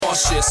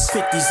cautious.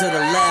 50s of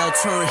the loud,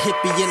 turn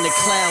hippie in the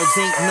clouds.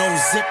 Ain't no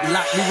zip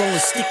lock, we rolling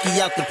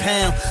sticky out the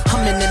pound.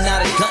 I'm in and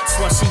out of guts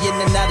while she in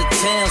and out of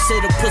town. Say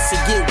the pussy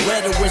get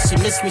wetter when she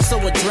miss me, so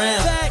I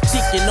drown.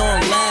 Thinking on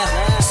loud,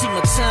 see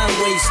my time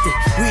wasted.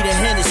 Read a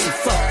Hennessy,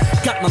 fuck,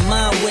 got my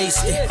mind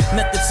wasted.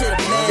 Method to the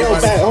man. Yo,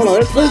 Pat, hold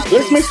on.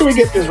 Let's make sure we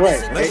get this right.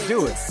 Let's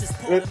do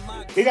it.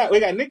 We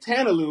got Nick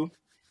Tanalou,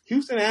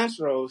 Houston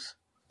Astros,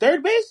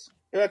 third base.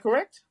 Is that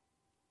correct?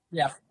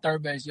 Yeah,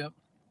 third base. Yep.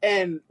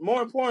 And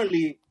more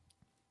importantly,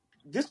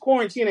 this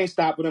quarantine ain't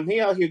stopping him.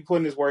 He out here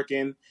putting his work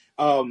in.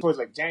 Towards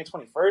like January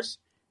 21st,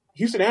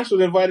 Houston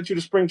Astros invited you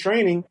to spring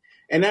training,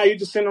 and now you're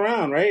just sitting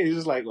around, right? You're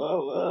just like,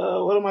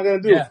 well, what am I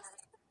gonna do? Yeah,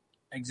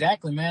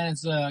 exactly, man.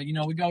 It's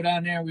we go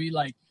down there,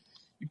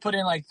 you put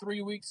in like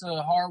 3 weeks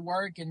of hard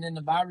work, and then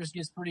the virus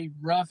gets pretty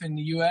rough in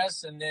the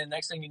U.S., and then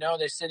next thing you know,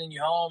 they're sending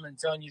you home and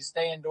telling you to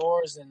stay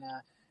indoors, and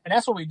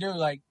that's what we do.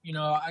 Like,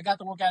 I got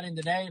the workout in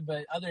today,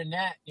 but other than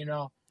that,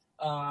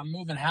 I'm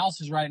moving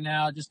houses right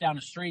now just down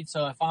the street,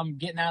 so if I'm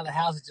getting out of the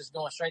house, it's just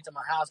going straight to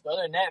my house. But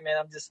other than that, man,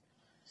 I'm just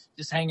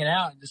hanging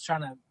out and just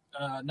trying to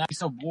not be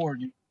so bored,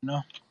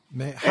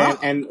 Man,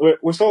 and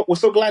we're so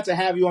glad to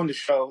have you on the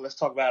show. Let's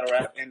talk battle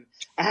rap. And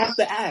I have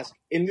to ask,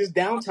 in this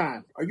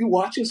downtime, are you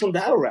watching some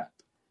battle rap?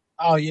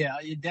 Oh yeah,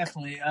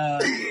 definitely. I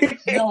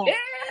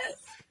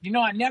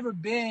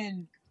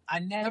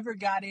never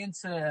got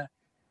into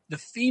the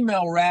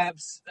female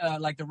raps,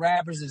 like the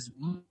rappers as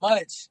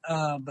much.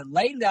 But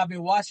lately I've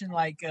been watching,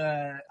 like,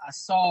 I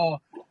saw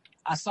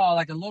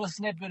like a little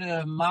snippet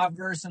of my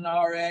verse in the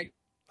RX.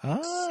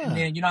 And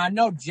then, I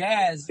know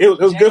Jazz. It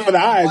was good for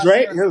the eyes,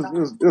 right? It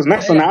was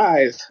nice on the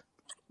eyes.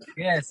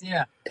 Yes,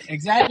 yeah,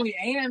 exactly.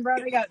 And bro,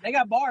 they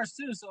got bars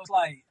too, so it's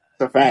like,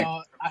 it's a fact.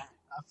 I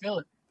feel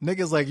it.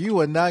 Niggas like,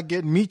 you are not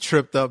getting me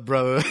tripped up,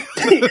 brother.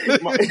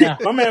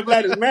 my man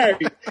Vlad is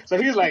married,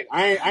 so he's like,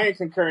 I ain't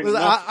concurring.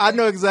 I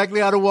know exactly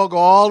how to walk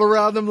all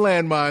around them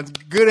landmines.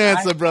 Good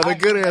answer, brother.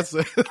 Good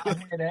answer.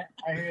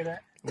 I hear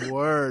that.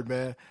 Word,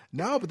 man.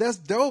 No, but that's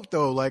dope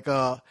though. Like,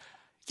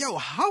 yo,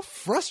 how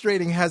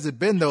frustrating has it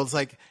been though? It's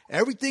like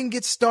everything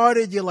gets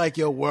started. You're like,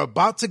 yo, we're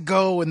about to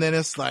go, and then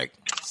it's like,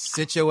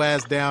 sit your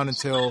ass down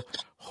until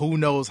who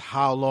knows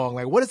how long.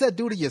 Like, what does that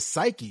do to your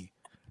psyche?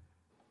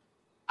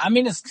 I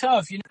mean, it's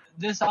tough.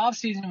 This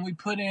offseason we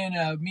put in,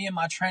 me and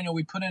my trainer,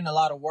 we put in a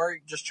lot of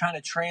work just trying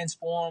to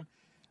transform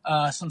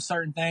some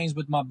certain things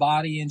with my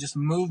body and just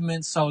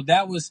movement. So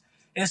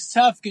it's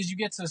tough because you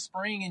get to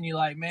spring and you're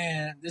like,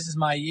 man, this is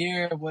my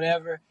year,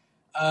 whatever.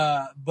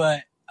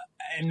 But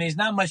there's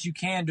not much you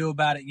can do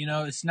about it.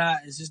 It's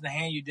just the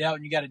hand you dealt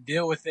and you got to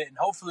deal with it. And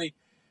hopefully,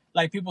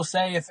 like people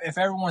say, if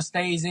everyone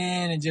stays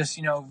in and just,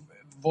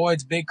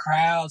 avoids big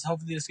crowds,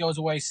 hopefully this goes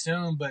away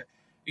soon. But,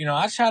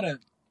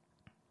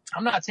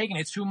 I'm not taking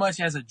it too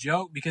much as a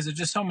joke because there's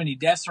just so many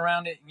deaths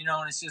around it, and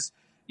it's just,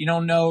 you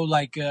don't know,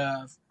 like,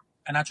 and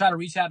I try to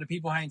reach out to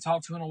people I ain't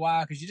talked to in a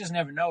while because you just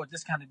never know with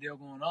this kind of deal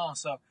going on.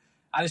 So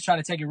I just try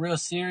to take it real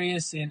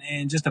serious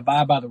and just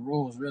abide by the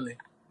rules, really.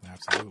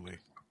 Absolutely.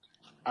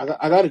 I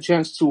got a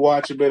chance to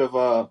watch a bit of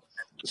a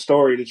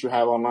story that you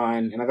have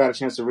online, and I got a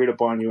chance to read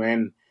up on you.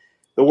 And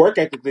the work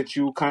ethic that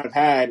you kind of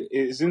had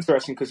is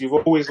interesting because you've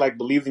always, like,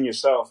 believed in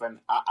yourself. And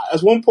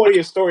as one point of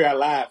your story, I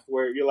laughed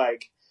where you're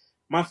like,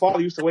 my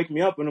father used to wake me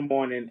up in the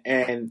morning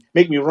and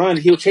make me run.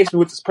 He would chase me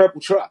with this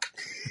purple truck.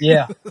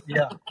 Yeah.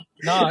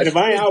 No, and if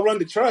I ain't outrun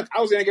the truck, I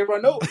was going to get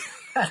run over.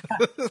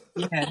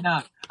 Yeah,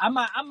 no. I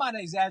might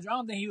exaggerate. I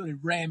don't think he would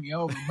have ran me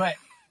over, but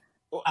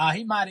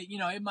he might have,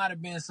 it might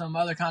have been some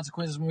other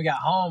consequences when we got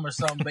home or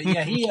something. But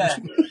yeah,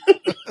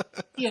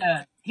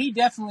 he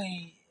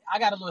definitely, I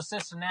got a little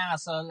sister now.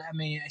 So, I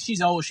mean,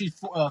 she's old. She's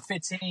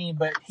 15,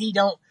 but he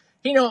don't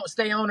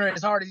stay on her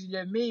as hard as he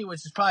did me,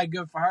 which is probably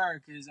good for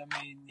her. Cause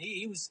I mean,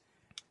 he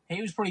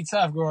was pretty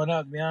tough growing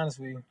up, to be honest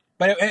with you.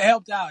 But it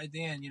helped out at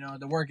the end,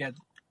 the work ethic.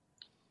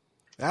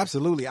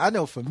 Absolutely. I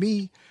know for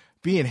me,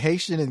 being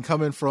Haitian and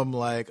coming from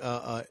like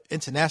a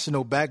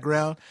international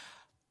background,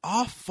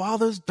 our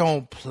fathers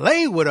don't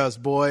play with us,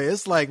 boy.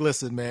 It's like,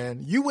 listen,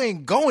 man, you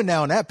ain't going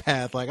down that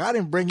path. Like, I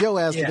didn't bring your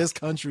ass to this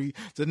country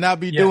to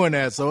not be doing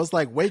that. So it's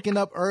like waking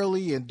up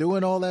early and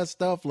doing all that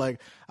stuff. Like,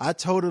 I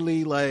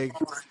totally, like,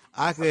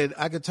 I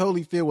could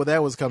totally feel where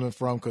that was coming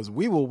from because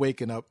we were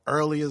waking up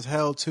early as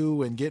hell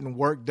too and getting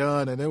work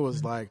done. And it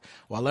was like,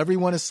 while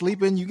everyone is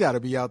sleeping, you got to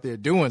be out there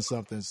doing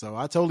something. So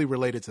I totally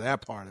related to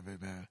that part of it,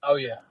 man. Oh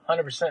yeah,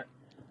 100%.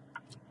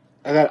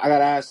 I got to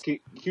ask, can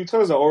you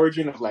tell us the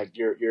origin of like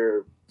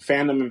your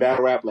fandom in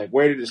battle rap? Like,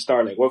 where did it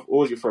start? Like, what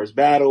was your first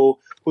battle?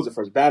 Who was the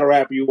first battle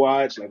rapper you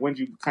watched? Like, when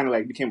did you kind of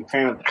like became a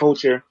fan of the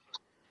culture?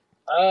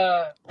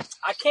 I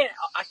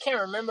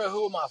can't remember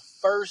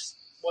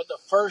what the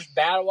first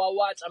battle I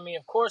watched. I mean,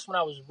 of course, when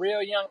I was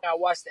real young, I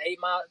watched the 8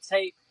 Mile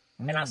tape,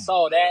 and I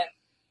saw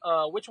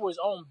that, which was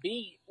on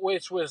beat,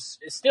 it's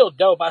still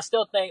dope. I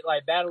still think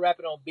like battle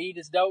rapping on beat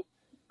is dope.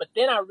 But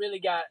then I really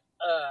got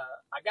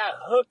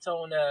hooked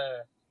on.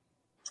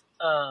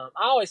 I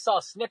always saw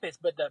snippets,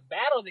 but the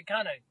battle that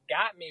kind of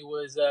got me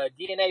was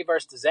DNA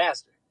versus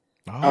Disaster.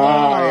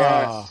 Oh,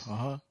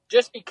 yes.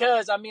 Just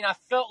because, I mean, I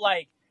felt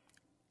like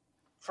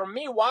for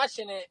me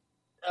watching it,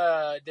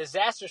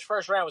 Disaster's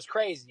first round was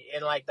crazy,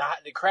 and like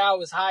the crowd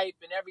was hype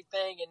and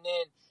everything, and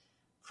then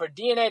for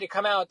DNA to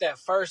come out with that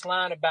first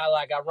line about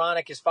like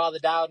ironic his father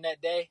died on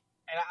that day,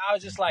 and I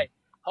was just like,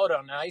 hold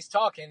on now, he's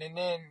talking, and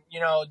then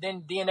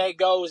then DNA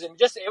goes and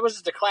it was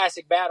just a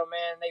classic battle,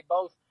 man.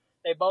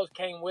 They both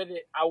came with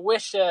it. I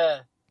wish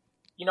I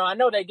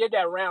know they did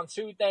that round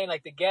 2 thing,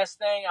 like the guest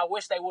thing. I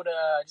wish they would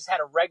have just had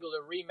a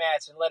regular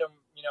rematch and let them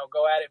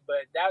go at it,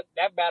 but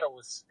that battle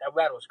was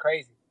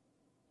crazy.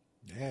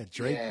 Yeah,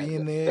 Drake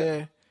being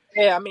there.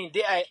 Yeah, I mean,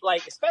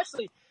 like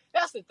especially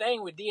that's the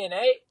thing with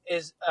DNA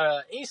is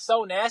he's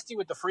so nasty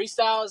with the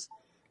freestyles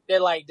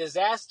that like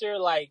Disaster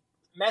like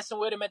messing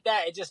with him at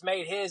that, it just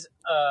made his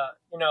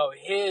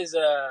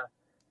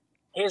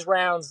his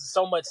rounds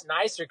so much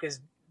nicer because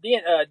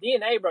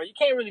DNA, bro, you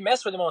can't really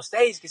mess with him on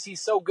stage because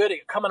he's so good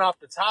at coming off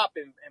the top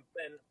and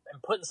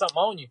putting something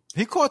on you.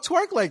 He caught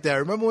Twerk like that.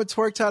 Remember when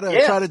Twerk tried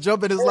to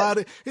jump in his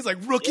ladder? He's like,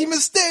 rookie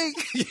mistake.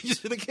 You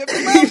should have kept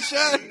him out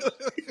shot.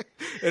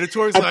 And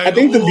Twerk's like, I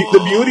think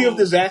the beauty of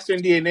Disaster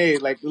and DNA,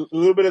 like a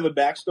little bit of the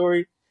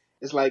backstory,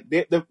 is like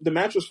the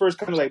match was first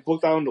kind of like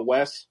booked out in the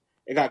West.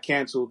 It got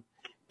canceled.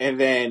 And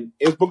then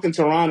it was booked in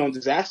Toronto and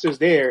Disaster's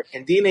there.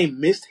 And DNA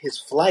missed his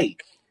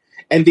flight.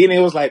 And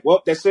DNA was like,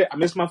 well, that's it. I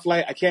missed my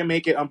flight. I can't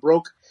make it. I'm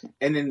broke.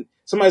 And then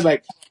somebody's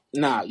like,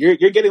 nah, you're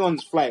getting on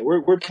this flight.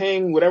 We're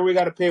paying whatever we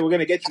got to pay. We're going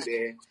to get you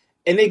there.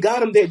 And they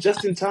got him there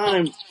just in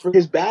time for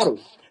his battle.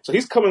 So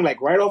he's coming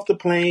like right off the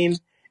plane.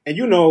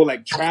 And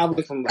like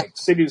traveling from like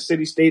city to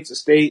city, state to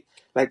state.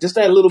 Like just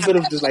that little bit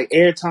of just like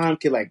airtime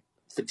could like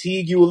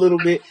fatigue you a little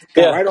bit.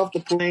 Got right off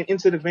the plane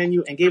into the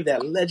venue and gave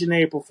that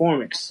legendary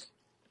performance.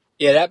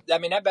 Yeah,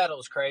 that battle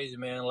was crazy,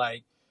 man.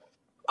 Like,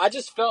 I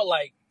just felt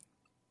like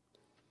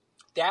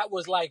that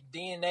was like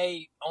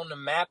DNA on the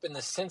map in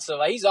the sense of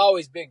like, he's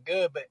always been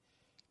good, but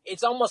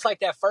it's almost like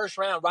that first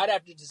round right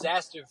after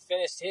Disaster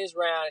finished his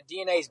round.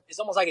 It's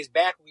almost like his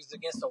back was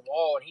against the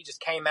wall, and he just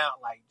came out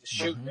like just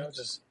shooting. Mm-hmm. It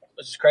was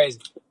just crazy.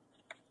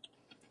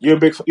 You're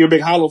a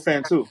big Hollow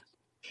fan too.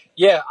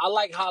 Yeah, I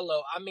like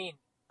Hollow. I mean,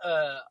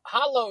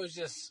 Hollow is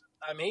just.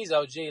 I mean, he's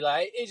OG.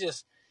 Like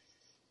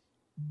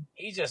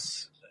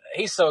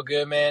he's so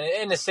good, man.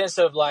 In the sense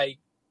of like,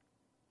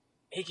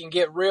 he can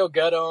get real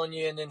gut on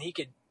you, and then he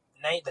could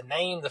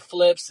name the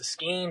flips, the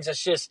schemes.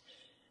 It's just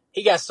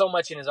he got so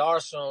much in his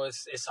arsenal.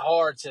 It's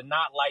hard to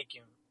not like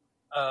him.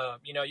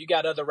 You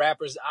got other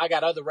rappers. I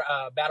got other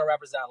battle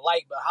rappers that I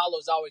like, but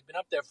Hollow's always been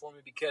up there for me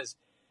because,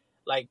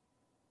 like,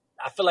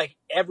 I feel like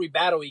every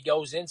battle he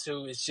goes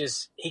into is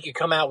just he could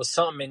come out with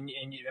something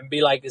and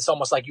be like it's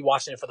almost like you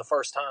watching it for the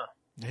first time.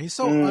 He's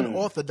so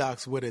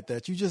unorthodox with it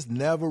that you just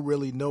never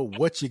really know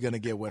what you're gonna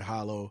get with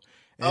Hollow.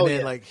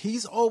 And like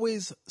he's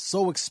always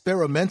so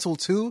experimental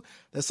too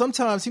that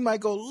sometimes he might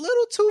go a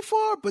little too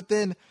far, but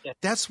then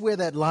that's where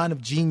that line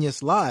of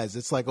genius lies.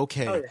 It's like,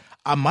 okay,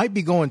 I might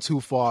be going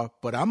too far,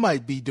 but I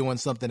might be doing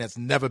something that's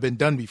never been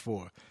done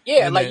before.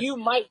 Yeah, and like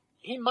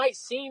he might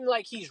seem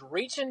like he's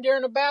reaching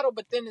during a battle,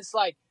 but then it's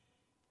like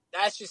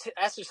that's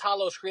just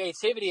Hollow's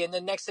creativity, and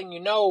then next thing you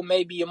know,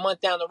 maybe a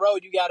month down the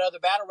road, you got other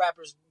battle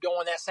rappers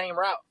going that same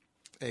route.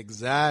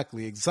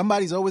 Exactly.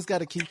 Somebody's always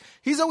got to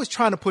he's always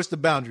trying to push the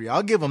boundary.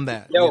 I'll give him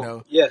that.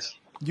 Yes.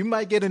 You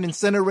might get an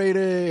incinerator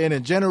and a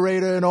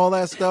generator and all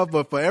that stuff,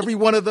 but for every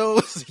one of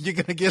those, you're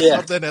going to get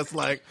something that's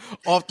like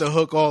off the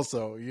hook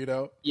also,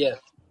 Yeah.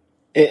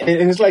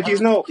 And it's like he's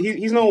no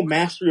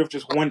mastery of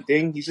just one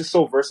thing. He's just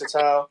so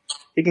versatile.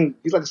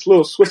 He's like a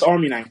little Swiss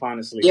Army knife,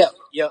 honestly.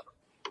 Yeah.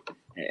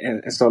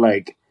 And so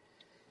like,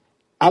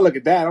 I look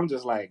at that, I'm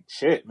just like,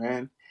 shit,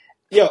 man.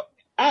 Yo,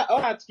 I'll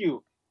ask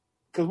you,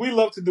 because we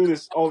love to do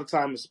this all the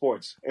time in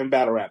sports and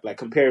battle rap, like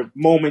compare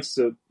moments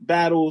to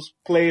battles,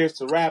 players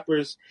to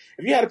rappers.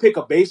 If you had to pick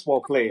a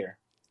baseball player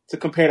to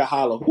compare to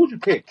Hollow, who would you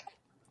pick?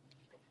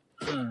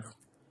 Let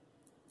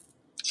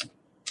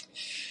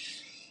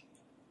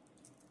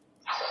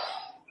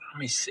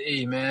me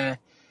see, man.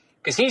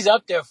 Because he's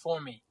up there for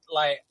me.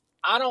 Like,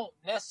 I don't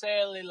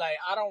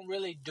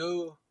really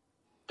do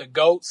the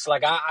GOATs.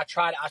 Like, I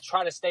try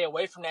to stay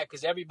away from that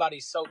because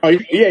everybody's so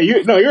good.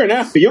 You're an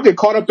athlete. You'll get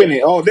caught up in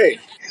it all day.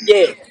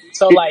 Yeah.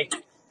 So, like,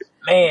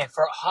 man,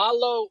 for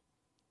Hollow,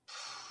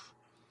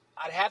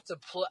 I'd have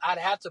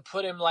to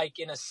put him, like,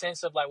 in a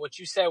sense of, like, what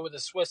you said with the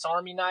Swiss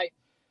Army knife.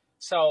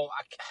 So,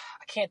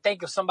 I can't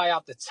think of somebody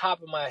off the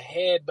top of my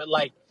head, but,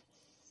 like,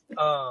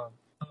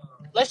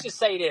 let's just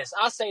say this.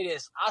 I'll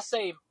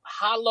say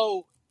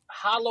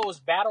Hollow's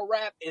battle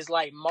rap is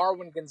like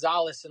Marwin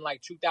Gonzalez in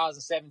like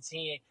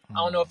 2017. I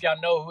don't know if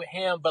y'all know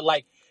him, but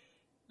like,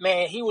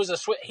 man, he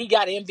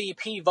got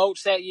MVP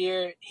votes that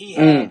year. He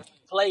had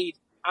played.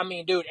 I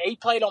mean, dude, he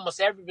played almost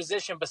every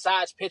position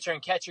besides pitcher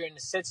and catcher in the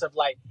sense of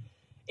like,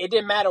 it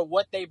didn't matter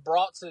what they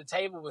brought to the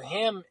table with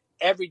him.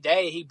 Every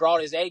day he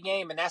brought his A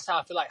game, and that's how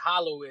I feel like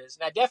Hollow is.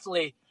 And I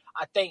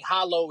think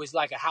Hollow is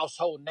like a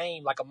household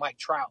name, like a Mike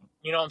Trout.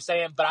 You know what I'm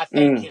saying? But I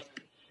think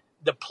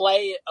the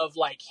play of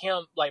like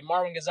him, like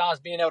Marwin Gonzalez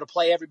being able to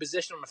play every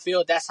position on the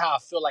field, that's how I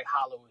feel like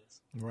Hollow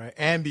is. Right,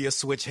 and be a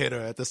switch hitter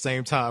at the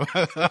same time.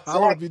 I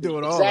want to be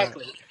doing all that.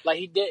 Exactly. Like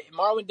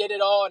Marwin did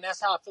it all, and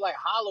that's how I feel like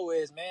Hollow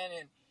is, man.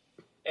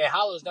 And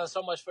Hollow's done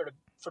so much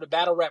for the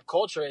battle rap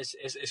culture.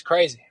 It's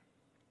crazy.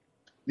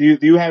 Do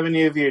you have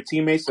any of your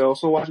teammates that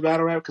also watch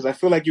battle rap? Because I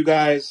feel like you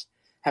guys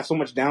have so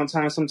much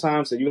downtime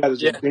sometimes that you guys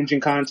are just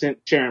binging content,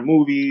 sharing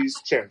movies,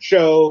 sharing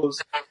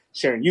shows,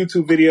 sharing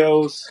YouTube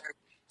videos.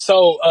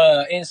 So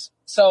I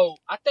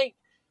think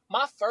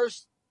my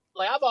first,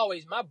 like,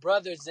 my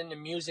brother's into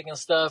music and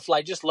stuff,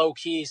 like, just low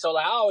key. So,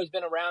 like, I always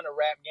been around the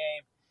rap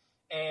game.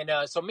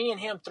 And so me and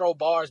him throw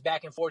bars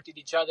back and forth at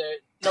each other.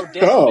 No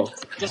dissing,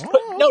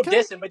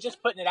 dissing, but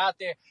just putting it out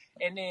there.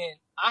 And then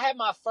I had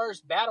my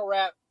first battle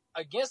rap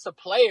against a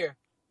player,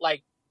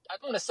 like, I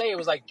want to say it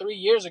was like 3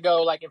 years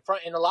ago, like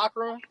in the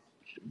locker room.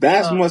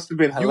 That must have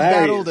been hilarious.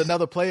 You battled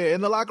another player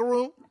in the locker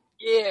room?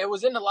 Yeah, it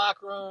was in the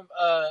locker room.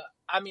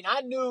 I mean,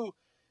 I knew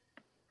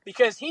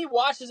because he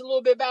watches a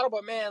little bit battle,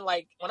 but man,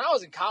 like when I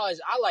was in college,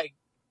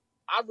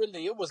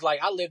 it was like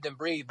I lived and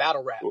breathed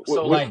battle rap.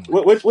 So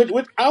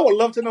I would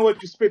love to know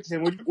what you spit to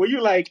him. Were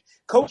you like,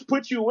 Coach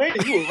put you in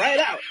and you were right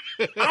out?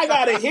 I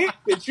got a hit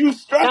that you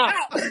struck out.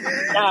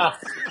 Nah,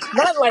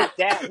 not like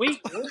that.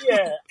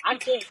 I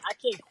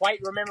can't quite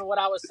remember what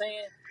I was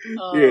saying.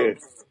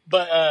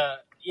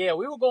 But we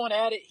were going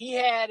at it. He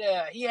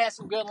had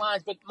some good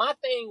lines, but my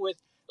thing with,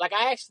 like,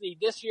 I actually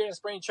this year in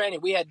spring training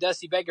we had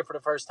Dusty Baker for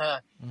the first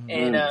time,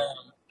 and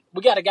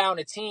we got a guy on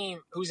the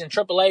team who's in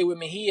AAA with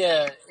me.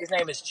 His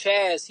name is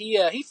Chaz. He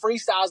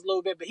freestyles a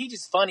little bit, but he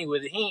just funny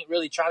with it. He ain't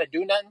really trying to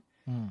do nothing.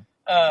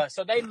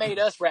 So they made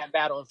us rap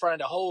battle in front of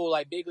the whole,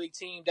 like, big league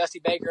team, Dusty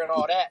Baker and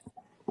all that.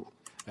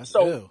 That's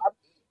good.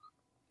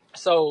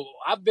 So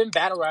I've been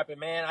battle rapping,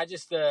 man.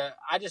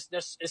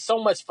 It's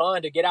so much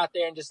fun to get out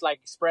there and just, like,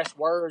 express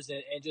words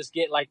and just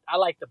get, like, I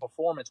like the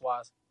performance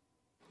wise.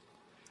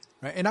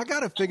 Right. And I got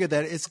to figure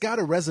that it's got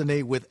to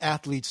resonate with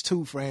athletes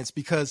too, France,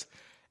 because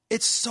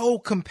it's so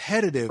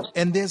competitive,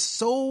 and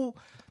because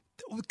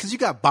you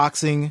got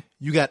boxing,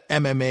 you got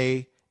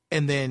MMA,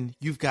 and then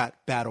you've got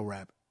battle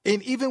rap.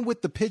 And even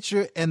with the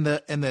pitcher and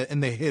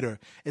the hitter,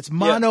 it's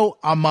mano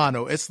a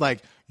mano. It's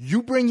like,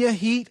 you bring your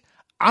heat,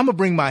 I'm gonna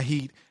bring my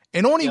heat,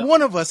 and only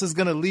one of us is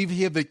gonna leave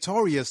here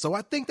victorious. So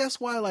I think that's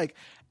why, like,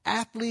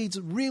 athletes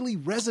really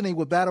resonate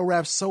with battle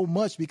rap so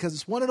much, because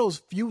it's one of those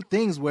few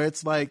things where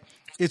it's like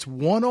it's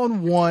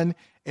one-on-one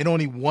and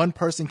only one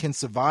person can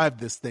survive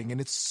this thing,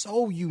 and it's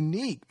so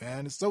unique,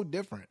 man. It's so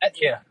different.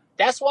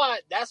 That's why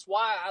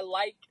I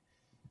like.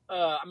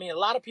 I mean, a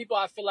lot of people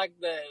I feel like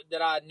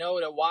that I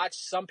know that watch.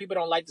 Some people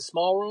don't like the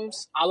small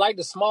rooms. I like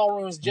the small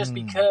rooms just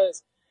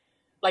because,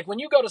 like, when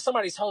you go to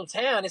somebody's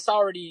hometown, it's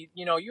already,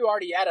 you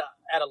already at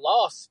a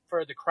loss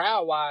for the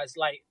crowd wise.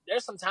 Like,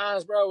 there's some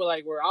times, bro,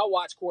 where I'll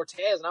watch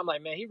Cortez and I'm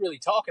like, man, he really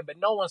talking, but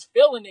no one's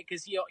feeling it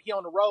because he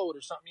on the road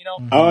or something,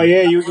 Oh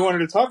yeah, you wanted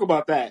to talk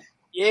about that.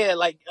 Yeah,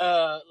 like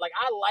I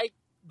like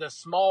the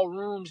small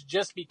rooms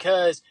just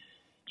because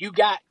you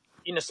got,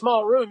 in a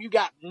small room, you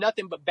got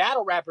nothing but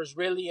battle rappers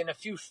really, and a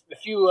few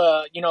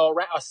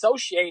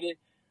associated,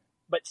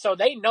 but so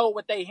they know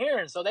what they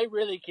hearing, so they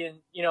really can,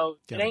 it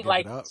ain't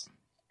like,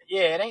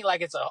 it ain't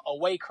like it's a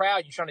away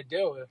crowd you're trying to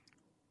deal with.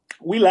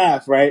 We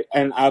laugh, right?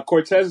 And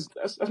Cortez,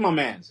 that's my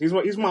man. He's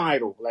my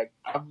idol. Like,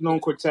 I've known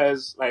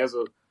Cortez, like, as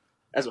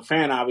a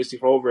fan, obviously,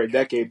 for over a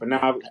decade, but now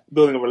I'm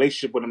building a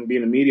relationship with him,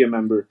 being a media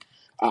member.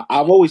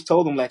 I've always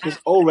told him, like, his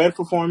old Red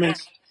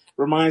performance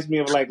reminds me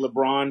of, like,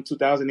 LeBron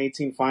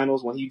 2018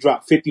 finals when he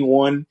dropped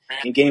 51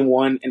 in game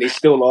 1 and they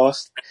still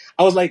lost.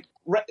 I was like,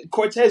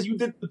 Cortez, you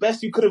did the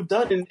best you could have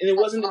done, and it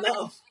wasn't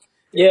enough.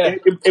 Yeah.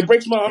 It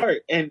breaks my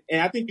heart. And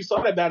I think you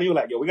saw that battle. You were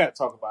like, yo, we got to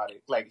talk about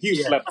it. Like, he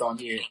slept on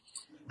here.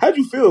 How'd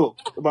you feel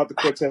about the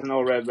Cortez and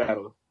old Red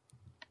battle?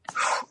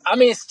 I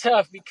mean, it's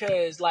tough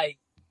because, like,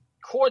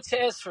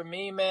 Cortez for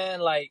me, man,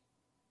 like,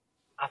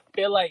 I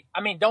feel like,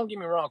 I mean, don't get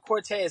me wrong,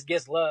 Cortez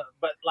gets love,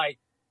 but, like,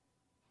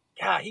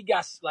 God, he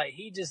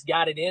just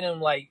got it in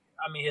him. Like,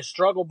 I mean, his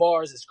struggle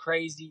bars is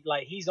crazy.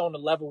 Like, he's on the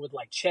level with,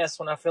 like, Chess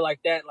when I feel like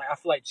that. Like, I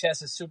feel like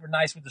Chess is super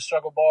nice with the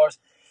struggle bars.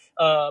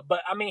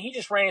 But, I mean, he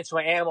just ran into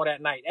an animal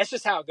that night. That's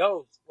just how it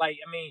goes. Like,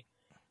 I mean,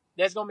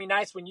 that's going to be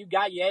nice when you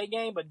got your A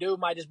game, but dude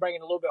might just bring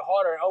it a little bit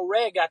harder. Oh,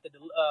 Red got the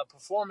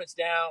performance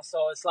down,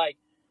 so it's like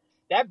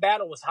that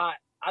battle was hot.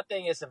 I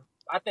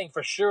think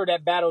for sure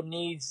that battle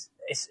needs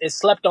it's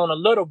slept on a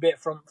little bit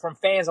from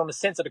fans on the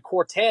sense of the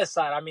Cortez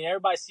side. I mean,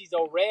 everybody sees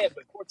old Red,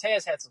 but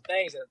Cortez had some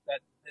things that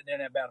in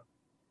that battle.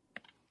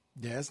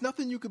 Yeah, it's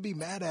nothing you could be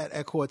mad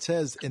at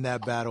Cortez in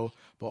that battle.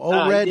 But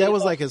old Red, that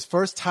was like his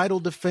first title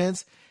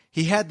defense.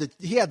 He had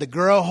the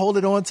girl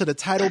holding on to the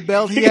title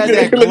belt. He had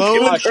that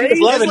glow. She was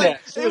loving that.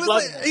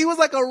 He was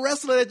like a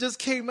wrestler that just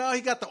came out.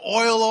 He got the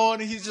oil on.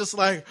 And he's just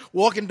like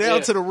walking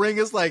down to the ring.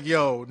 It's like,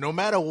 yo, no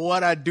matter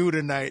what I do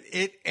tonight,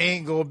 it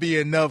ain't going to be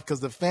enough because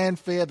the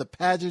fanfare, the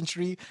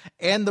pageantry,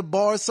 and the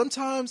bars,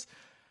 sometimes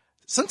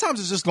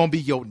it's just going to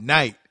be your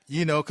night,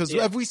 because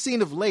have we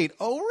seen of late,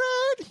 old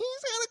Red, he's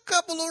had a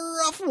couple of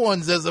rough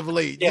ones as of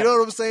late. You know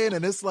what I'm saying?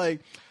 And it's like,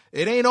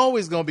 it ain't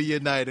always gonna be your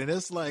night. And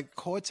it's like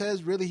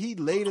Cortez really, he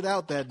laid it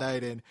out that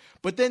night.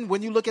 But then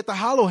when you look at the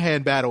Hollow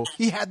Hand battle,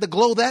 he had the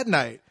glow that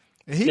night.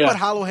 And he put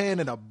Hollow Hand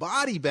in a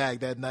body bag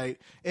that night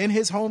in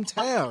his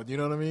hometown. You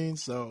know what I mean?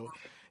 So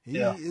he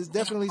is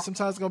definitely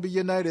sometimes gonna be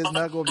your night. It's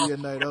not gonna be your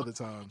night other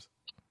times.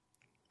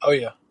 Oh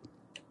yeah.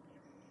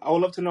 I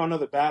would love to know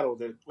another battle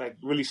that like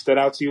really stood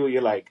out to you.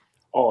 You're like,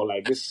 oh,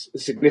 like this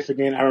is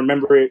significant. I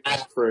remember it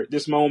for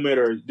this moment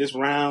or this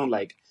round.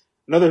 Like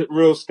another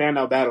real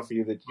standout battle for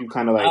you that you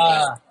kind of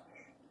like.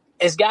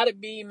 It's got to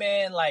be,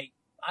 man. Like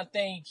I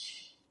think,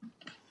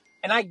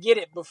 and I get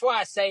it. Before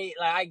I say,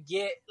 like I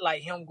get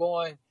like him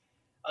going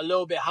a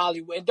little bit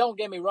Hollywood. And don't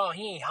get me wrong,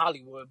 he ain't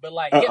Hollywood, but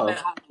like Hitman,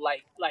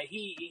 like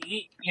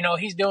he, you know,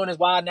 he's doing his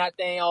wild night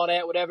thing, all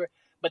that, whatever.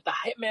 But the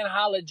Hitman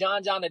Holla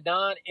John the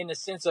Don in the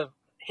sense of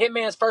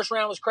Hitman's first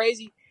round was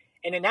crazy.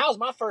 And then that was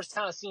my first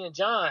time seeing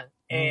John.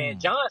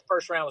 And John's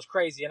first round was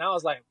crazy. And I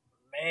was like,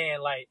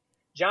 man, like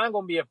John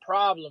going to be a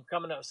problem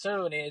coming up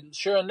soon. And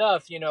sure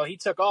enough, you know, he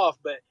took off.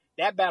 But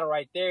that battle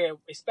right there,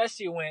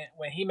 especially when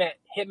Hitman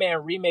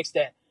remixed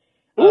that,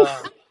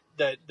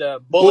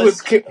 the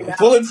bullets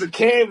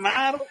came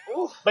out.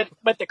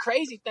 But the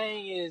crazy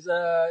thing is,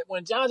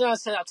 when John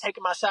said, I'm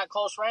taking my shot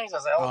close range, I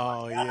was like,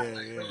 oh my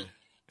God. Yeah.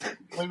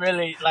 We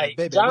really like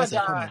baby, John. What's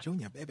that for my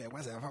junior? Baby,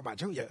 what's that for my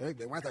junior?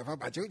 Baby, what's that for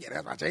my junior?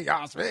 That's my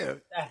J.R.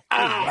 Smith.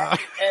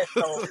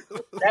 So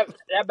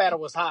that battle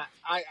was hot.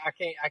 I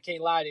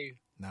can't lie to you.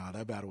 Nah,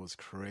 that battle was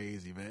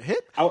crazy, man.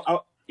 I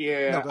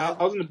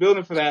was in the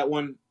building for that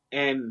one,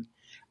 and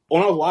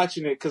when I was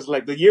watching it, because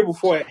like the year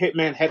before,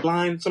 Hitman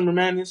headlined Summer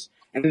Madness,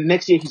 and the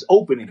next year he's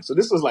opening. So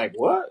this was like,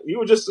 what? You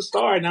were just a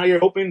star, now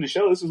you're opening the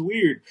show. This is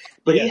weird.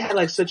 But he had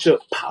like such a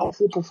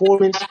powerful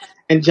performance,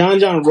 and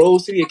John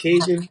rose to the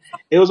occasion.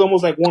 It was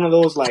almost like one of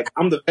those, like,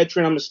 I'm the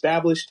veteran, I'm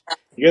established.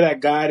 You're that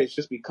guy that's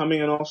just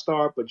becoming an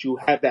all-star, but you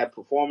had that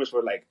performance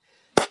where like,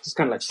 just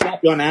kind of like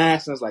slap you on the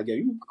ass, and it's like, yeah,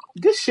 you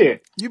good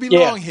shit. You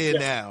belong here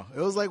now. It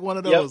was like one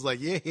of those,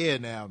 like, you're here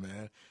now,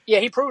 man. Yeah,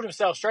 he proved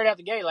himself straight out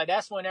the gate. Like,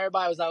 that's when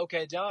everybody was like,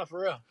 okay, John,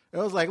 for real. It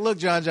was like, look,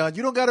 John,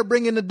 you don't got to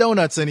bring in the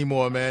donuts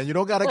anymore, man. You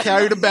don't got to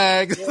carry the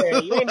bags. You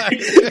ain't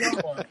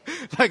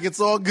like, it's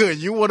all good.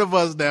 You one of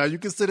us now. You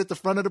can sit at the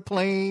front of the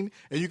plane,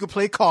 and you can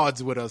play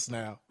cards with us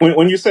now.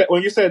 When you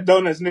said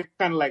donuts, Nick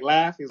kind of like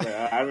laughed. He's like,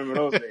 I remember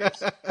those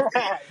days.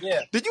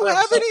 Yeah. Did you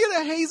have any of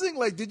that hazing?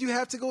 Like, did you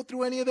have to go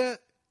through any of that?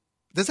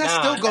 Does that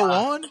still go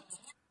on?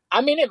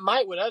 I mean, it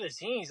might with other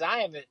teams.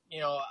 I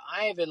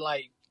haven't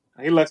like.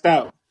 He left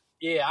out.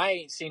 Yeah, I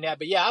ain't seen that,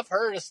 but yeah, I've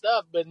heard of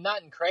stuff, but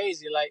nothing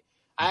crazy. Like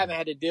I haven't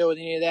had to deal with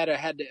any of that,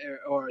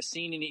 or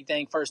seen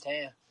anything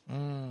firsthand.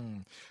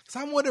 So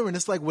I'm wondering,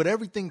 it's like with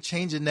everything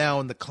changing now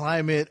in the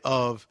climate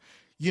of,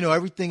 you know,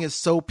 everything is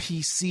so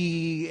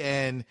PC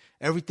and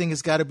everything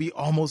has got to be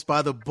almost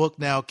by the book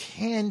now.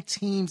 Can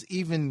teams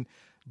even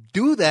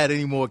do that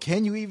anymore?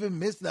 Can you even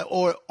miss that?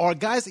 Or are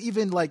guys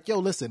even like, yo,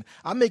 listen,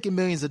 I'm making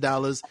millions of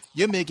dollars.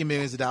 You're making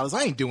millions of dollars.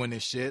 I ain't doing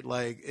this shit.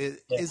 Like,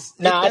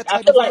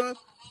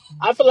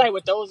 I feel like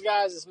with those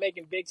guys that's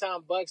making big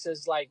time bucks,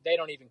 it's like they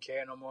don't even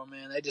care no more,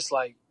 man. They just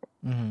like,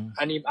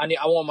 I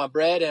want my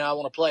bread and I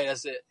want to play.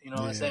 That's it. You know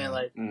what I'm saying?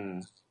 Like,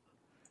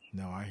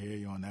 no, I hear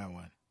you on that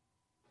one.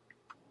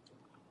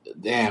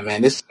 Damn,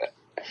 man,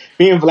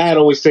 me and Vlad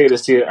always say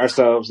this to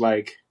ourselves,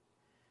 like,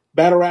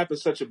 battle rap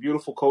is such a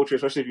beautiful culture,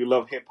 especially if you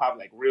love hip hop,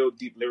 like real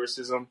deep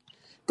lyricism.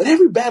 But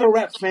every battle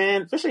rap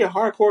fan, especially a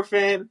hardcore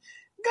fan,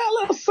 got a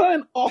little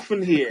something off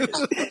in here.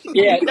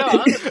 Yeah, no,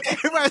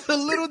 everybody's a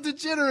little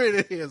degenerate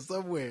in here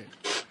somewhere.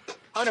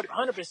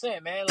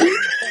 100%, man. Like,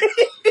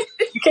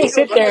 you can't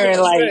sit there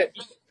and like,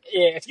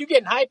 if you're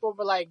getting hype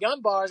over like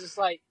gun bars, it's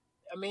like,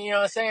 I mean, you know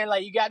what I'm saying?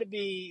 Like, you got to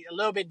be a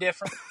little bit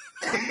different.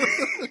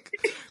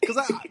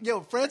 Because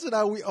France and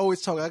I, we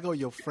always talk. I go,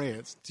 yo,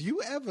 France, do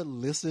you ever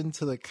listen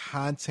to the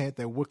content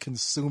that we're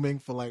consuming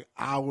for like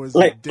hours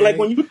a day? Like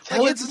when you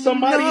tell it to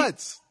somebody,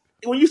 nuts.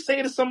 When you say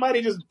it to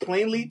somebody just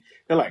plainly,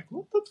 they're like,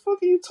 what the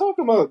fuck are you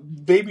talking about,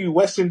 Baby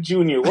Weston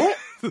Jr.? What?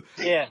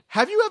 Yeah.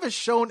 Have you ever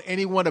shown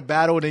anyone a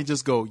battle and they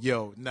just go,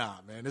 yo, nah,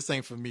 man, this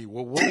ain't for me.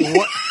 What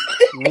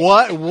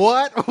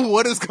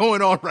is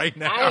going on right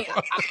now?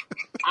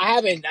 I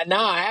haven't done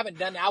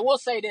that. I will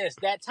say this.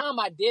 That time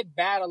I did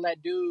battle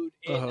that dude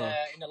in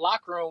the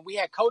locker room, we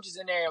had coaches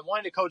in there, and one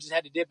of the coaches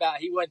had to dip out.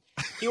 He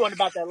wasn't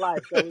about that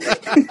life. So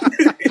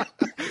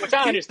which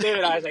I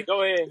understood. I was like,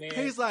 go ahead, man.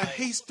 He's like,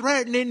 he's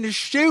threatening to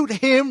shoot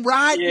him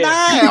right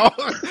now.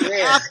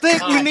 I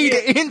think we need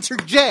to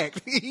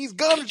interject. He's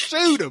going to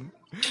shoot him.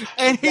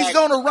 And he's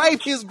going to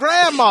rape his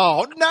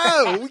grandma.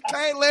 No, we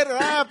can't let it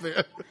happen.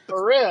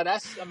 For real.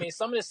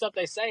 Some of the stuff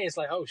they say is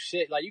like, oh,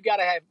 shit. Like, you got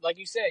to have, like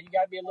you said, you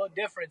got to be a little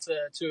different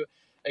to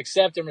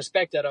accept and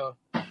respect that all.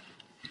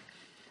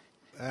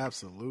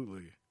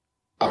 Absolutely.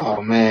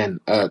 Oh, man.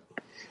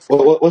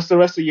 What's the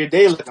rest of your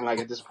day looking like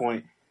at this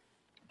point?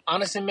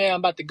 Honestly, man,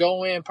 I'm about to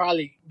go in,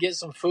 probably get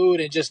some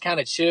food and just kind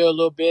of chill a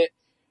little bit.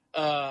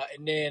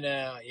 And then,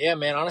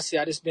 man, honestly,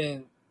 I just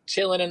been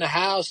chilling in the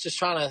house, just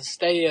trying to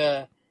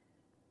stay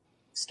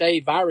stay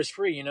virus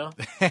free,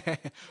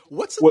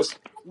 what's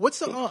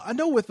What's I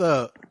know with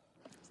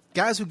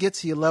guys who get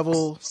to your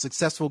level,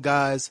 successful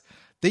guys,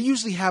 they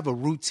usually have a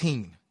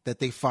routine that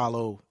they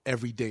follow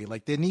every day.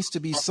 Like there needs to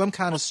be some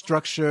kind of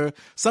structure.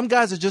 Some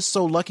guys are just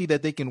so lucky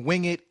that they can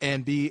wing it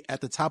and be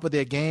at the top of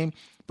their game.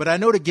 But I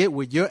know to get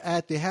where you're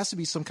at, there has to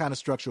be some kind of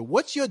structure.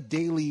 What's your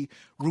daily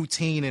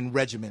routine and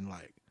regimen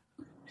like?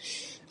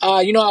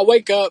 I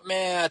wake up,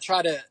 man, I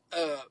try to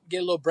get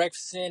a little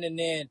breakfast in, and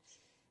then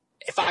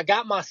if I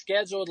got my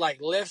scheduled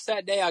like lifts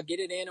that day, I'll get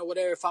it in or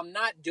whatever. If I'm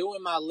not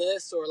doing my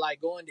lifts or like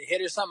going to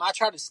hit or something, I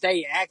try to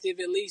stay active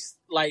at least,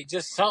 like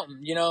just something,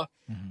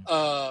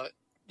 Mm-hmm.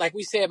 Like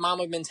we said,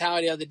 Mama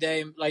Mentality the other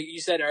day, like you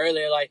said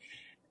earlier, like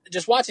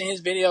just watching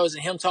his videos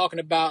and him talking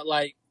about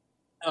like,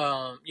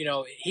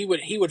 he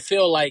would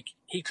feel like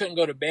he couldn't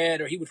go to bed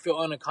or he would feel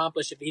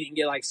unaccomplished if he didn't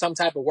get like some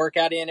type of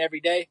workout in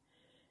every day.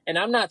 And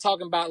I'm not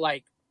talking about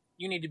like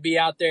you need to be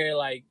out there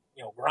like,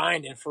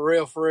 grinding for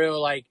real,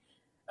 like,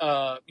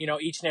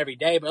 each and every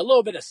day, but a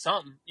little bit of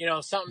something,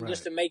 something right.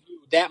 Just to make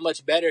you that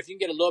much better. If you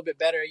can get a little bit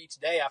better each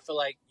day, I feel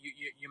like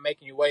you're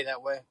making your way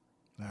that way.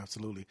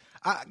 Absolutely.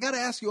 I got to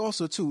ask you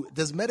also, too,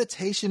 does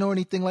meditation or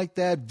anything like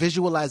that,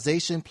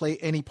 visualization, play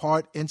any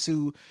part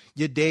into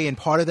your day and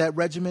part of that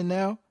regimen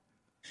now?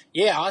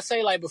 Yeah, I'll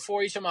say like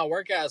before each of my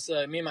workouts,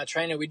 me and my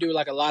trainer, we do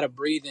like a lot of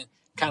breathing,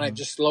 kind of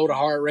just slow the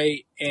heart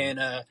rate. And,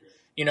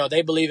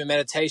 they believe in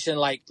meditation,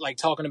 like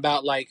talking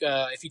about like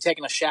if you're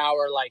taking a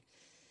shower, like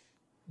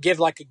give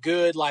like a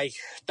good like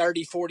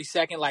 30, 40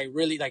 second, like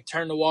really like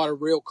turn the water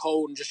real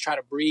cold and just try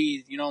to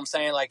breathe. You know what I'm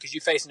saying? Like, cause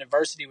you're facing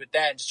adversity with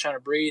that and just trying to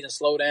breathe and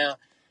slow down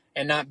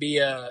and not be,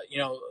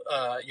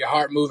 your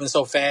heart moving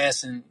so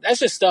fast. And that's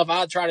just stuff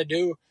I try to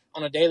do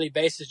on a daily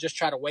basis. Just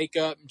try to wake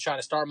up and try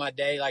to start my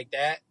day like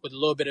that with a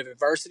little bit of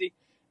adversity.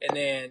 And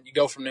then you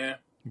go from there.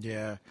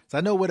 Yeah. So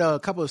I know with a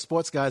couple of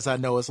sports guys I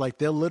know, it's like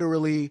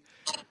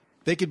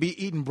they could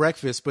be eating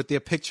breakfast, but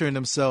they're picturing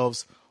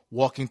themselves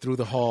walking through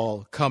the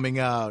hall, coming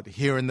out,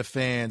 hearing the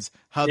fans,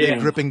 how they're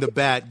gripping the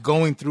bat,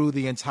 going through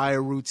the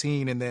entire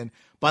routine. And then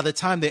by the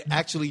time they're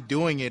actually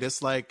doing it,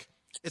 it's like,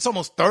 it's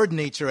almost third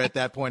nature at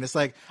that point. It's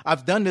like,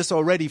 I've done this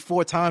already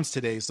 4 times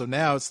today. So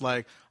now it's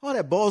like, oh,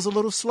 that ball's a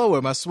little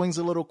slower. My swing's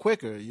a little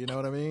quicker. You know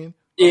what I mean?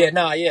 Yeah,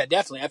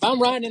 definitely. If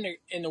I'm riding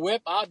in the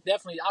whip, I'll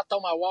throw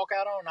my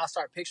walkout on and I'll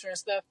start picturing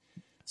stuff.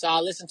 So I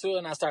listen to it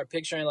and I start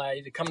picturing like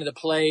either coming to the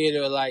plate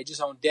or like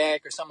just on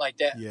deck or something like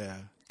that. Yeah.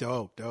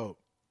 Dope.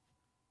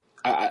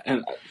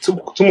 And two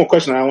more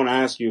questions I want to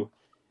ask you.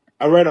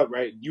 I read up,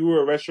 right? You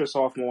were a redshirt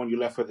sophomore when you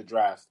left for the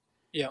draft.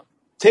 Yeah.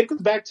 Take us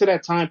back to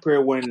that time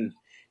period when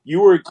you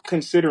were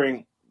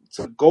considering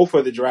to go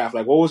for the draft.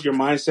 Like, what was your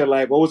mindset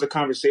like? What was the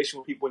conversation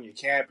with people in your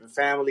camp and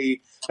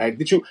family? Like,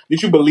 did you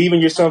believe in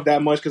yourself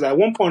that much? Because at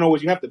one point,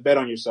 always you have to bet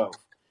on yourself.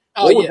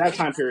 What was that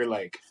time period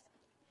like?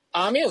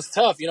 I mean, it was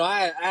tough.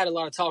 I had a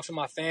lot of talks with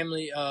my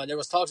family. There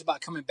was talks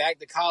about coming back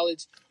to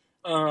college.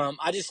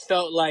 I just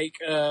felt like,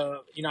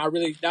 that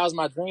was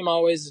my dream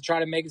always, to try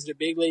to make it to the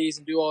big leagues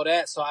and do all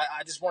that. So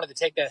I just wanted to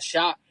take that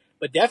shot.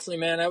 But definitely,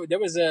 man, I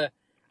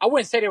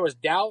wouldn't say there was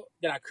doubt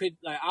that I could,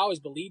 like, I always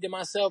believed in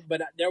myself,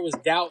 but there was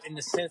doubt in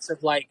the sense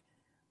of like,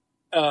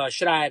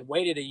 should I have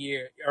waited a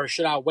year or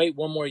should I wait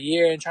one more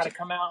year and try to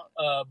come out?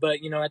 But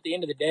at the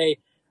end of the day,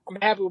 I'm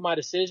happy with my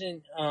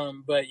decision.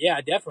 But yeah,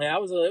 definitely,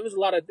 it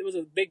was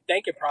a big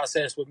thinking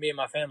process with me and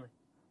my family.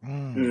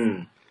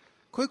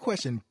 Quick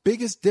question.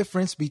 Biggest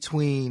difference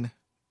between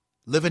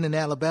living in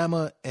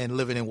Alabama and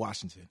living in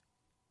Washington?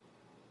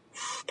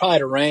 Probably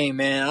the rain,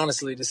 man.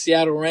 Honestly, the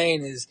Seattle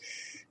rain is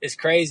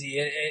crazy.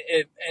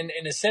 And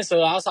in the sense of,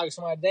 I was talking to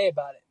somebody today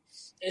about it.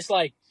 It's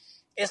like,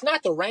 it's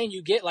not the rain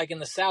you get like in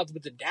the South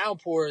with the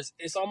downpours.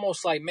 It's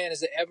almost like, man,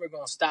 is it ever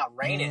going to stop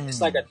raining?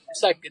 It's like a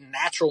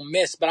natural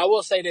mist. But I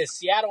will say this,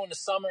 Seattle in the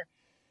summer,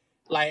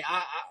 like,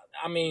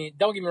 I mean,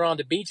 don't get me wrong,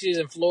 the beaches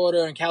in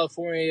Florida and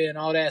California and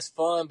all that's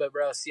fun, but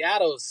bro,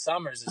 Seattle's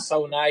summers is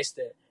so nice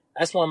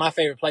that's one of my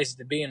favorite places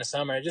to be in the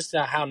summer. Just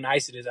how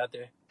nice it is out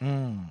there.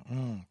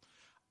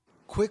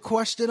 Quick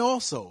question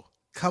also,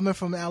 coming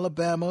from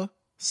Alabama,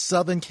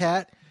 Southern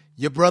cat,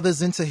 your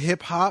brother's into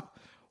hip hop.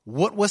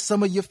 What was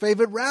some of your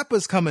favorite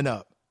rappers coming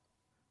up?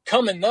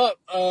 Coming up,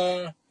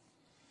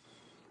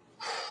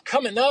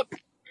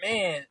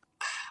 man,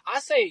 I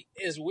say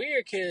it's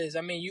weird because,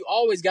 I mean, you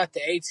always got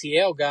the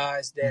ATL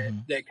guys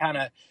that kind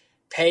of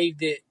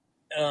paved it,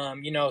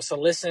 so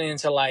listening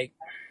to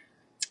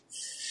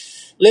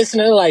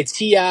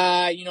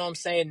T.I., you know what I'm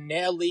saying?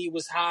 Nelly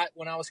was hot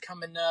when I was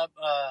coming up.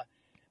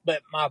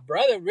 But my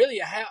brother really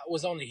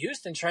was on the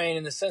Houston train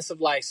in the sense of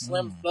like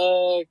Slim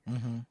Thug.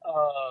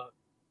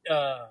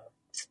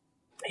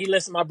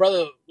 My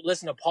brother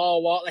listened to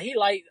Paul Wall. He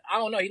liked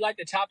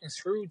the chopped and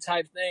screwed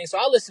type thing. So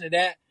I listened to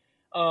that.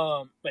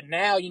 But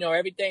now,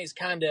 everything's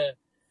kind of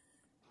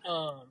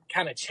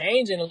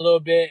changing a little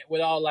bit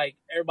with all like,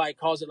 everybody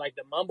calls it like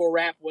the mumble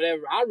rap,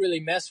 whatever. I really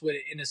mess with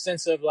it in the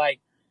sense of like,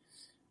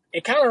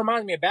 it kind of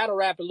reminds me of battle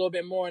rap a little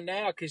bit more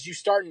now because you're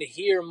starting to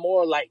hear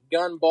more like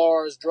gun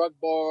bars, drug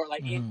bar,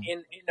 like in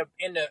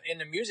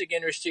the music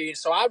industry.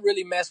 So I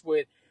really mess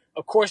with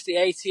of course, the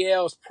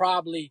ATL is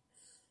probably,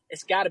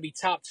 it's got to be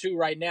top 2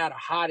 right now, the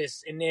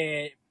hottest. And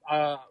then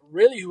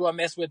really who I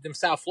mess with, them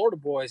South Florida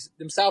boys.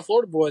 Them South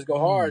Florida boys go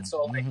hard.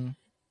 So, like,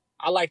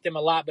 I like them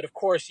a lot. But, of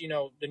course, you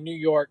know, the New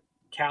York,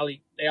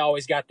 Cali, they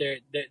always got their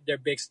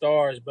big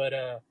stars. But,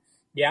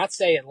 yeah, I'd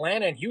say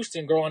Atlanta and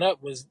Houston growing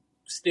up was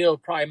still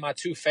probably my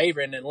 2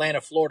 favorite, and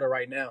Atlanta, Florida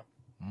right now.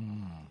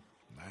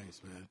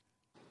 Nice, man.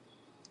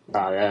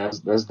 Oh yeah,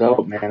 that's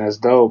dope, man. That's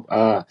dope.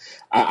 I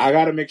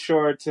got to make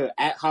sure to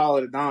at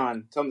Holler at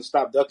Don, tell him to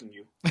stop ducking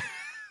you.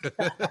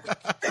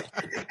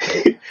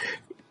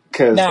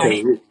 Cause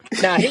it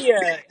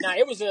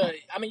was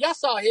I mean, y'all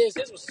saw his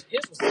was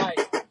tight.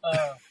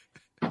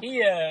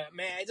 Man,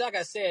 it's like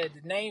I said,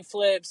 the name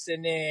flips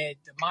and then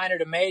the minor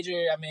to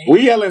major. I mean,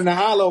 we yelling the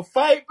Hollow,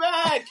 fight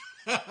back.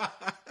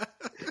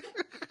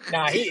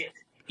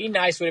 He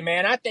nice with it,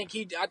 man. I think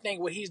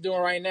what he's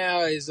doing right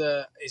now is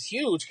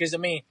huge, because I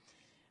mean,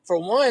 for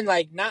one,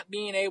 like, not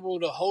being able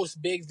to host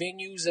big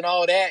venues and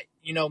all that,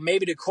 you know,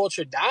 maybe the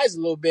culture dies a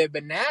little bit,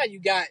 but now you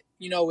got,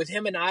 you know, with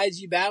him in the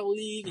IG Battle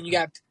League, and you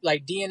got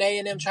like DNA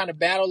and them trying to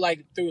battle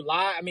like through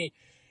live. I mean,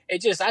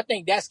 I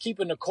think that's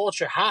keeping the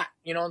culture hot.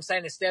 You know what I'm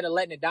saying? Instead of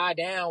letting it die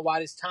down while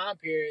this time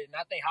period. And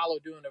I think Hollow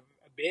doing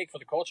a big for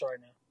the culture right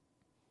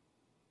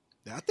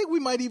now. I think we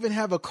might even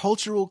have a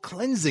cultural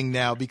cleansing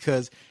now,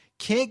 because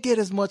can't get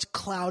as much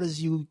clout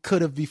as you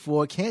could have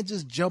before. Can't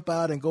just jump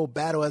out and go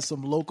battle at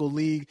some local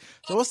league.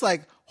 So it's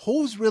like,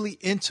 who's really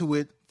into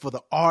it for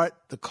the art,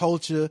 the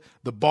culture,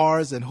 the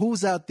bars, and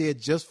who's out there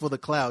just for the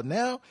clout?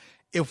 Now,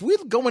 if we're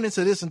going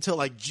into this until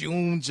like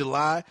June,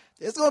 July,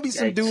 there's going to be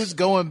some dudes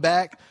going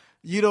back,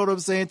 you know what I'm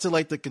saying, to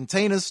like the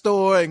Container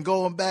Store and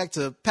going back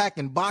to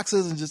packing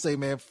boxes and just say,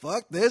 man,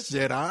 fuck this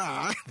shit.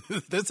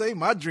 This ain't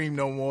my dream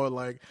no more.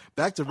 Like,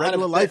 back to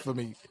regular 100%. life for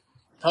me.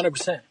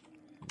 100%.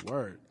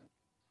 Word.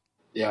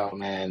 Yo,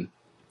 man.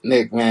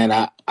 Nick, man,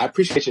 I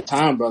appreciate your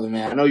time, brother,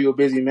 man. I know you're a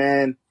busy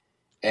man,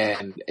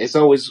 and it's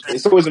always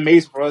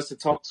amazing for us to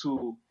talk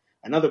to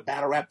another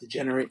battle rap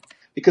degenerate,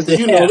 because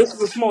you know, this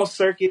is a small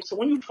circuit. So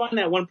when you find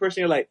that one person,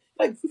 you're like,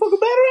 you fuck a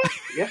battle rap?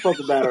 Yeah, fuck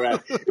a battle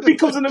rap. It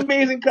becomes an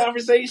amazing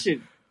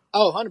conversation.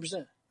 Oh,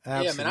 100%.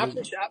 Absolutely. Yeah, man,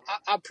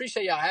 I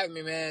appreciate y'all having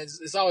me, man.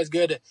 It's always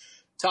good to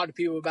talk to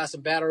people about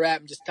some battle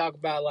rap and just talk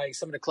about like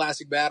some of the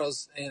classic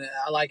battles, and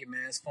I like it,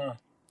 man. It's fun.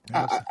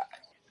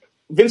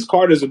 Vince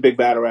Carter's a big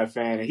battle rap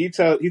fan, and he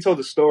told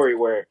a story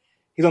where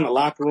he's on the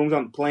locker rooms,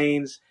 on the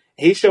planes,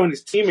 and he's showing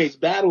his teammates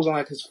battles on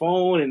like his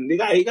phone, and he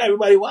got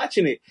everybody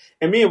watching it.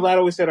 And me and Vlad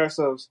always said to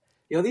ourselves,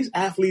 yo, these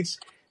athletes,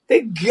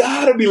 they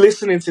gotta be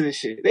listening to this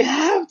shit. They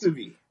have to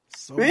be.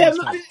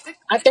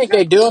 I think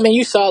they do. I mean,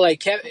 you saw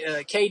like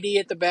KD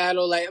at the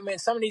battle. Like, I mean,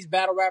 some of these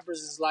battle rappers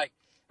is like,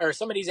 or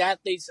some of these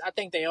athletes, I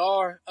think they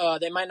are.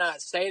 They might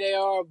not say they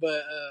are,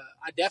 but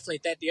I definitely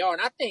think they are.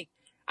 And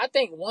I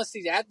think once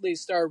these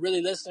athletes start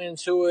really listening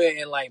to it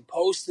and like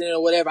posting it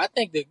or whatever, I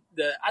think the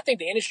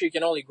industry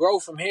can only grow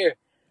from here.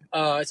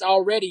 It's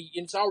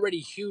already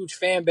huge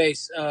fan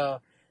base.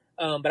 But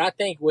I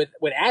think with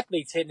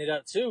athletes hitting it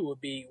up too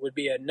would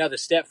be another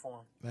step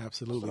for them.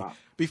 Absolutely.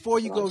 Before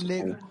you go,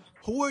 Nick,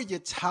 who are your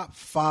top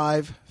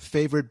 5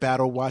 favorite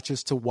battle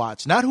watchers to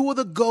watch? Not who are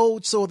the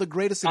GOATs or the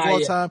greatest of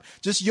all time.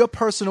 Just your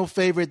personal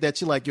favorite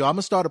that you're like, yo, I'm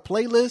gonna start a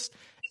playlist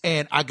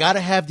and I gotta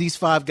have these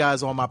 5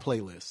 guys on my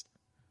playlist.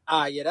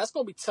 Yeah, that's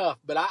gonna be tough.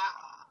 But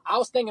I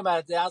was thinking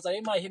about it. I was like,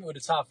 they might hit me with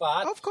the top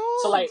 5. Of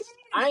course. So like,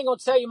 I ain't gonna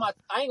tell you my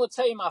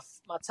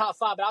top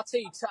 5, but I'll tell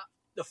you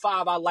the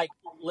 5 I like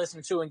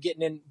listening to and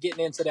getting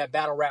into that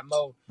battle rap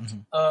mode.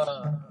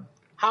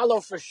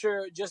 Hollow for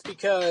sure, just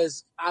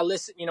because I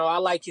listen. You know, I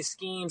like his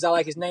schemes. I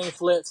like his name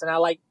flips, and I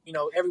like, you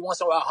know, every once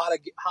in a while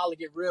Hollow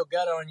get real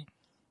gut on you.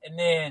 And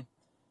then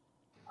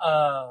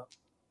I'm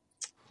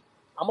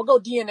gonna go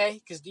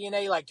DNA, because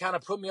DNA like kind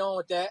of put me on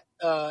with that,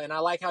 and I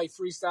like how he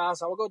freestyles.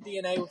 So I'm gonna go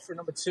DNA for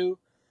number 2.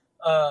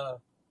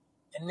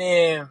 And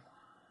then,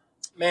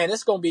 man,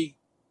 this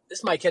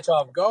might catch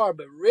off guard,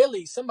 but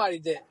really somebody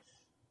that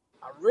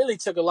I really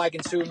took a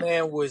liking to,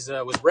 man, was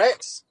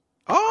Rex.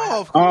 Oh,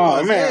 of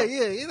course. Oh, man.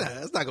 Yeah.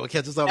 That's not going to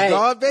catch us off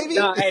guard, baby.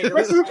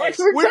 Rex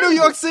We're New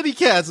York City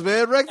cats,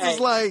 man. Rex is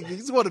like,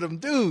 he's one of them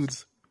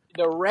dudes.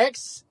 The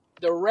Rex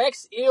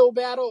Ill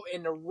battle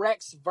and the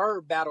Rex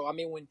Verb battle. I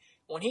mean,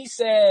 when he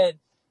said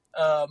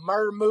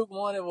Murder Mook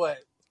wanted what?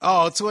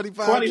 Oh,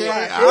 25K.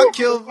 I'll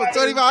kill for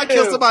 25. I'll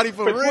kill somebody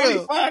for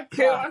real.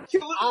 25K. I'll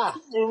kill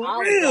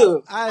for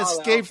real. I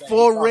escaped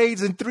 4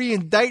 raids and 3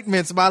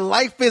 indictments. My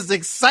life is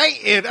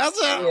exciting. I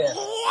said,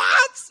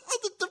 what?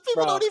 The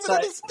people don't even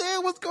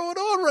understand what's going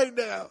on right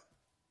now.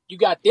 You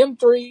got them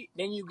 3,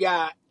 then you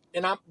got,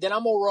 and I'm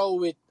gonna roll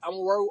with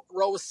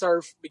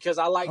Surf, because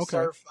I like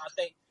Surf.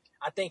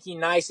 I think he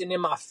nice. And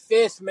then my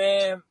 5th,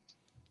 man.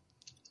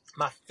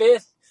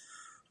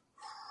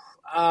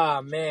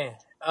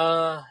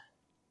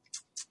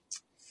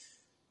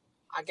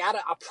 I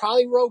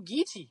probably roll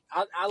Geechee.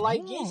 I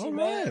like Geechee,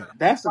 man.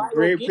 That's a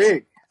great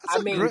pick.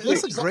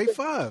 That's a great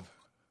 5.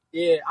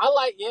 Yeah, I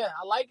like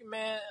it,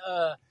 man.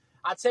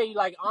 I tell you,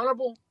 like,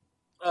 Honorable,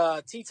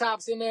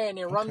 T-Top's in there, and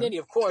then Rum Nitty,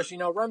 of course. You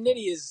know, Rum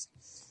Nitty is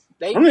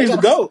Rum Nitty's the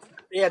GOAT.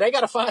 Yeah, they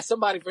got to find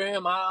somebody for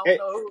him. I don't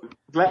know who.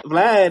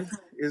 Vlad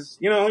is,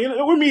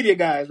 we're media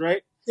guys,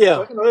 right?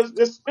 Yeah. So,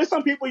 there's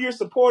some people you're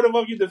supportive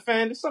of, you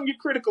defend. There's some you're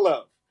critical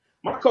of.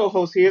 My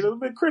co-host here is a little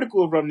bit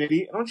critical of Rum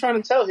Nitty, and I'm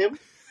trying to tell him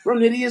Rum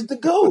Nitty is the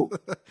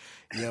GOAT.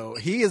 Yo,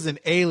 he is an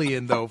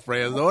alien, though,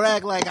 friends. Don't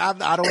act like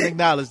I don't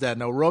acknowledge that.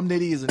 No, Rum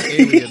Nitty is an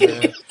alien,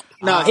 man.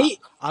 No,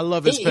 I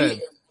love his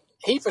pen.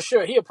 He for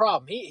sure. He a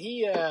problem.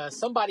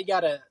 Somebody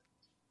got to,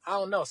 I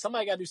don't know,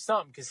 somebody got to do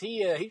something because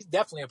he's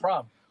definitely a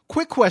problem.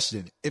 Quick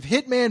question. If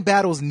Hitman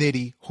battles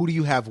Nitty, who do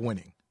you have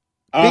winning?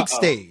 Big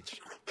stage.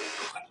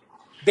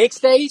 Big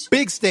stage?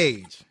 Big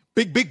stage.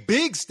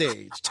 Big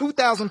stage.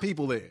 2,000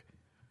 people there.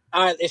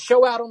 All right, is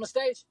Show Out on the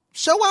stage?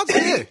 Show Out's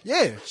there.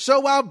 Yeah.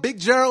 Show Out, Big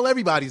Gerald,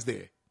 everybody's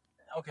there.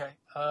 Okay.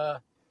 I'm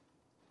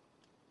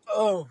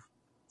going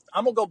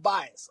to go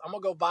bias.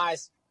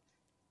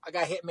 I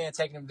got Hitman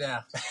taking him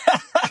down.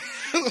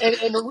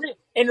 and the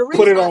reason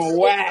put it on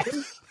wax.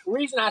 The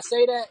reason I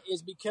say that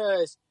is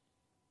because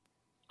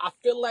I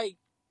feel like,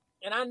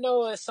 and I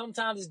know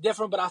sometimes it's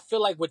different, but I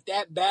feel like with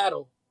that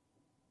battle,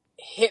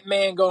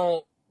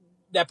 Hitman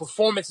that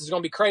performance is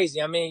gonna be crazy.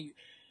 I mean,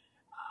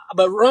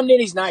 but Rum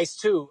Nitty's nice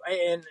too,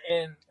 and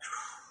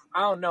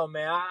I don't know,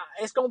 man.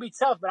 It's gonna be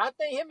tough, but I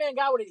think Hitman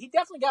he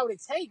definitely got what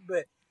it takes,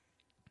 but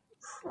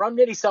Rum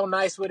Nitty's so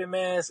nice with it,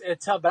 man.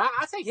 It's tough, but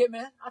I take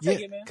Hitman. I take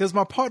Hitman. Because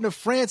my partner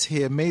France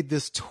here made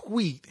this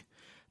tweet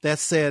that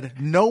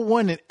said, "No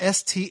one in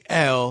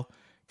STL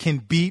can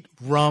beat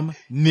Rum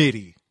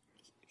Nitty."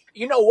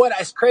 You know what?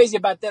 It's crazy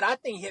about that. I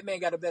think Hitman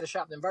got a better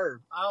shot than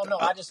Verb. I don't know.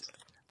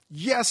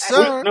 Yes,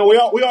 sir. We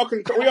all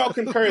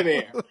concur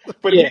there.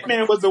 But yeah.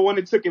 Hitman was the one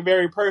that took it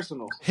very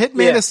personal.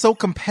 Hitman is so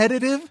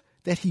competitive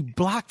that he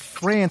blocked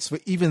France for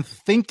even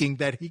thinking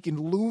that he can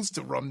lose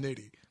to Rum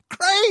Nitty.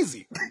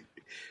 Crazy.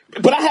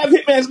 But I have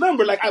Hitman's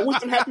number. Like, I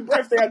wish him happy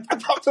birthday. I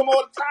talk to him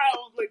all the time. I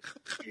was like,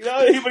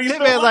 but he's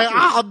Hitman's like,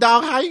 oh,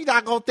 dog, how you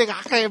not going to think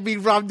I can't beat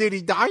Rum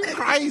Nitty, dog? You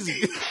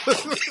crazy.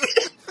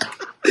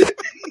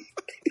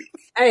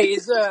 Hey,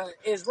 is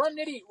Rum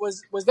Nitty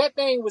was that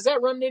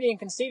Rum Nitty and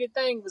Conceited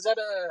thing? Was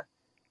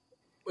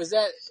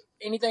that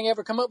anything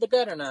ever come up with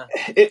that or not?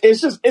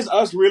 It's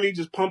us really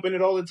just pumping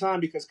it all the time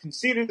because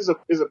Conceited is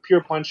a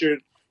pure puncher,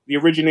 the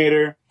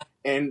originator,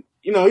 and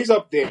he's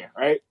up there,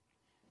 right?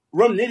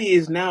 Rum Nitty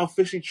is now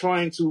officially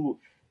trying to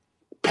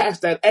pass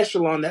that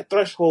echelon, that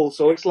threshold.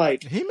 So it's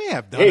like he may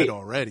have done it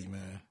already,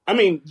 man. I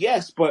mean,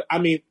 yes, but I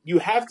mean, you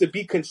have to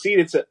be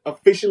Conceited to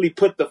officially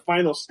put the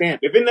final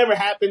stamp. If it never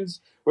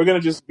happens, we're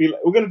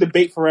gonna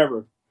debate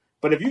forever.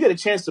 But if you get a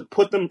chance to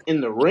put them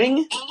in the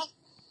ring,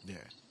 yeah.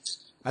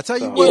 I tell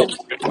you what,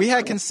 we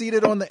had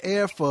Conceited on the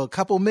air for a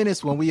couple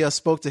minutes when we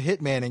spoke to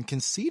Hitman, and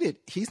Conceited,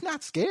 he's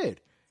not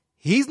scared.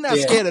 He's not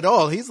scared at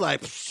all. He's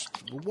like,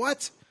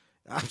 what?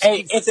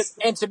 Hey,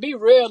 and to be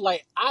real,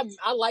 like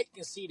I like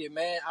Conceited,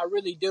 man. I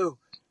really do.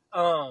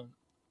 I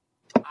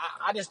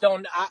just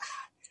don't.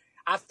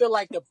 I feel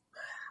like I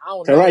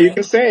don't know. All right, you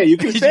can say it. You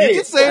can say it. You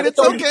can say it. It's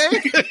okay.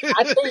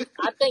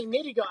 I think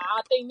Nitty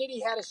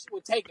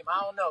would take him.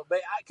 I don't know, but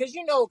because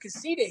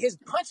Conceited, his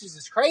punches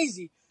is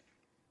crazy,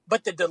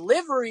 but the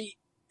delivery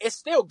is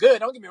still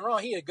good. Don't get me wrong.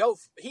 He a goat.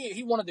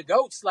 He one of the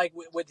goats, like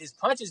with his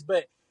punches,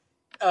 but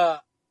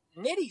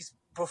Nitty's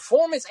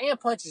performance and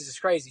punches is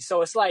crazy.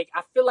 So it's like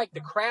I feel like the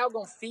crowd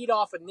gonna feed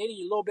off of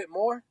Nitty a little bit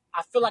more.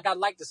 I feel like I'd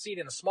like to see it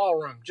in a small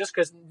room, just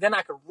because then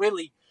I could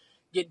really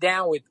get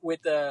down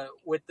with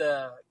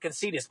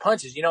Conceited's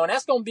punches, and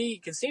that's gonna be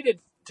Conceited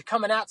to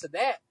coming out to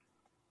that.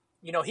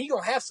 He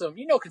gonna have some.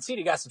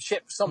 Conceited got some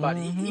shit for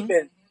somebody. Mm-hmm. He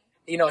been,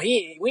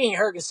 we ain't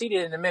heard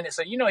Conceited in a minute,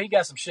 so he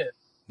got some shit.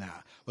 Nah,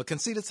 but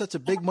Conceited's such a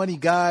big money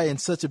guy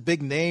and such a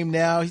big name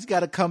now. He's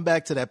got to come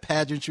back to that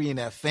pageantry and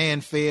that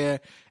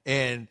fanfare,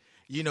 and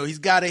he's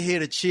got to hear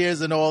the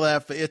cheers and all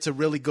that for it to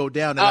really go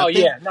down. And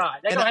they're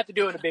gonna have to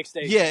do it on a big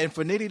stage. Yeah, and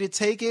for Nitty to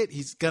take it,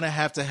 he's gonna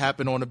have to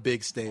happen on a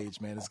big stage,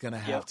 man. It's gonna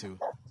have to.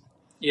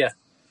 Yeah.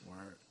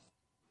 Word.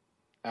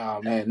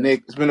 Oh man,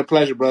 Nick, it's been a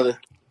pleasure, brother.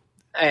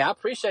 Hey, I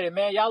appreciate it,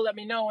 man. Y'all let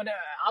me know, and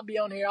I'll be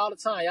on here all the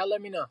time. Y'all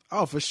let me know.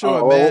 Oh, for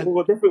sure, man.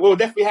 We'll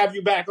definitely have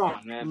you back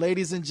on, man.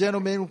 Ladies and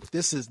gentlemen,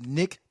 this is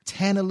Nick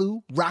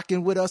Tanaloo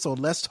rocking with us on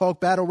Let's Talk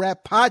Battle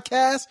Rap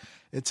Podcast.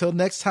 Until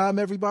next time,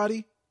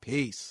 everybody,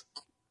 peace.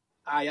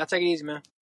 All right, y'all take it easy, man.